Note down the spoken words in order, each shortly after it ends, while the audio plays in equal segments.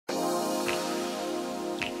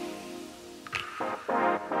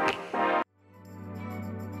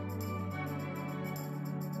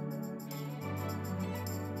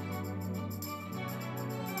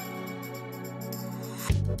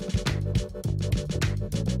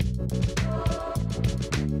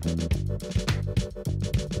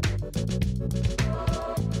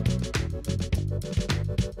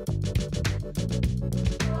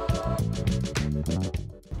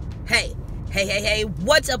Hey,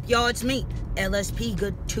 what's up, y'all? It's me, LSP.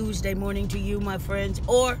 Good Tuesday morning to you, my friends,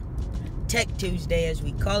 or Tech Tuesday, as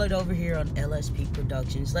we call it over here on LSP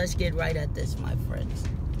Productions. Let's get right at this, my friends.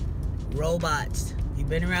 Robots. If you've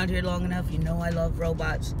been around here long enough, you know I love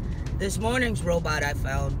robots. This morning's robot I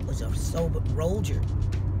found was a soldier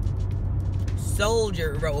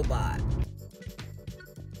robot.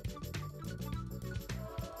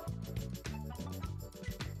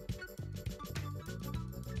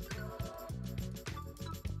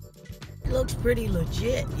 Looks pretty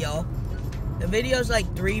legit, y'all. The video's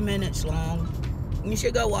like 3 minutes long. You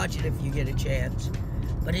should go watch it if you get a chance.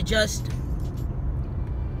 But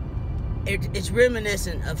it's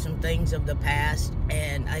reminiscent of some things of the past.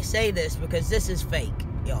 And I say this because this is fake,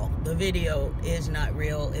 y'all. The video is not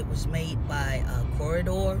real. It was made by a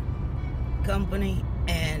Corridor company,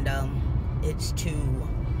 and it's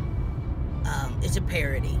a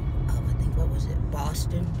parody of, I think, what was it,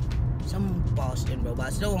 some Boston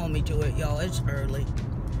robots. Don't hold me to it, y'all. It's early.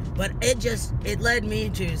 But it led me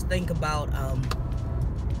to think about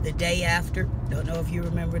The Day After. Don't know if you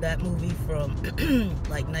remember that movie from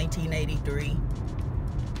like 1983,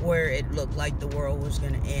 where it looked like the world was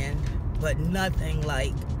going to end, but nothing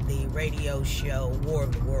like the radio show War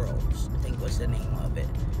of the Worlds, I think was the name of it,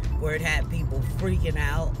 where it had people freaking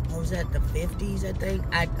out. What was that, the 50s, I think?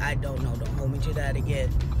 I don't know. Don't hold me to that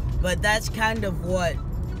again. But that's kind of what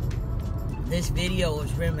this video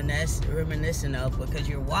is reminiscent of, because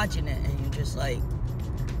you're watching it and you're just like,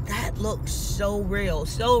 that looks so real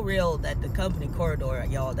that the company Corridor,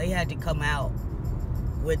 y'all, they had to come out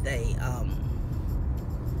with a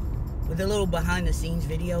little behind the scenes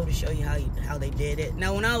video to show you how they did it.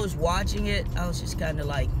 Now, when I was watching it, I was just kind of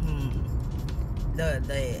like,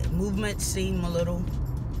 the movements seem a little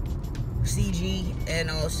CG,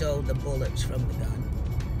 and also the bullets from the gun.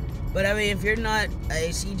 But I mean, if you're not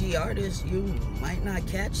a CG artist, you might not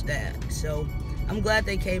catch that. So I'm glad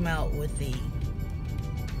they came out with the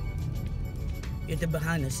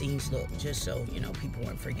behind the scenes look, just so, you know, people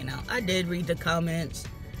weren't freaking out. I did read the comments.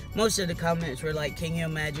 Most of the comments were like, can you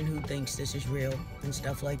imagine who thinks this is real and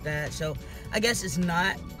stuff like that. So I guess it's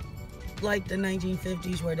not like the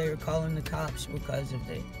 1950s where they were calling the cops because of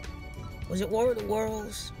was it War of the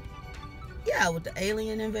Worlds? Yeah, with the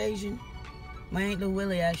alien invasion. My Aunt Lou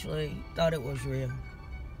Willie actually thought it was real.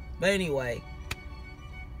 But anyway,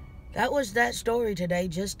 that was that story today.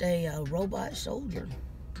 Just a robot soldier.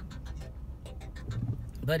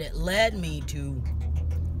 But it led me to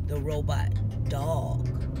the robot dog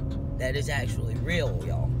that is actually real,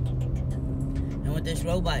 y'all. And with this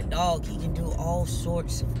robot dog, he can do all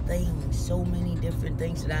sorts of things. So many different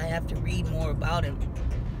things that I have to read more about him.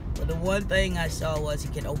 But the one thing I saw was he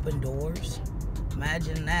can open doors.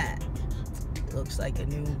 Imagine that. Looks like could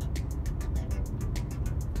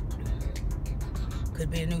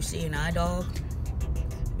be a new CNI dog,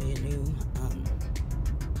 could be a new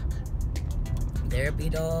therapy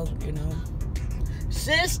dog, you know.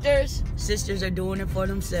 Sisters are doing it for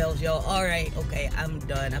themselves, y'all. All right, okay, I'm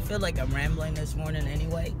done. I feel like I'm rambling this morning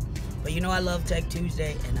anyway, but you know I love Tech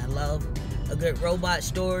Tuesday, and I love a good robot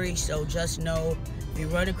story. So just know, if you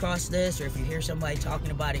run across this, or if you hear somebody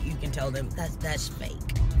talking about it, you can tell them that's fake.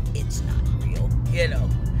 It's not real. You know,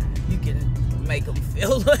 you can make them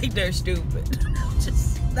feel like they're stupid.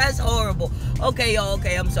 That's horrible. Okay, y'all.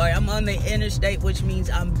 Okay, I'm sorry. I'm on the interstate, which means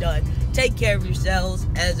I'm done. Take care of yourselves,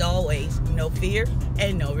 as always. No fear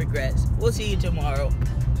and no regrets. We'll see you tomorrow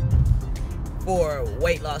for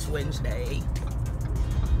Weight Loss Wednesday.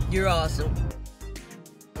 You're awesome.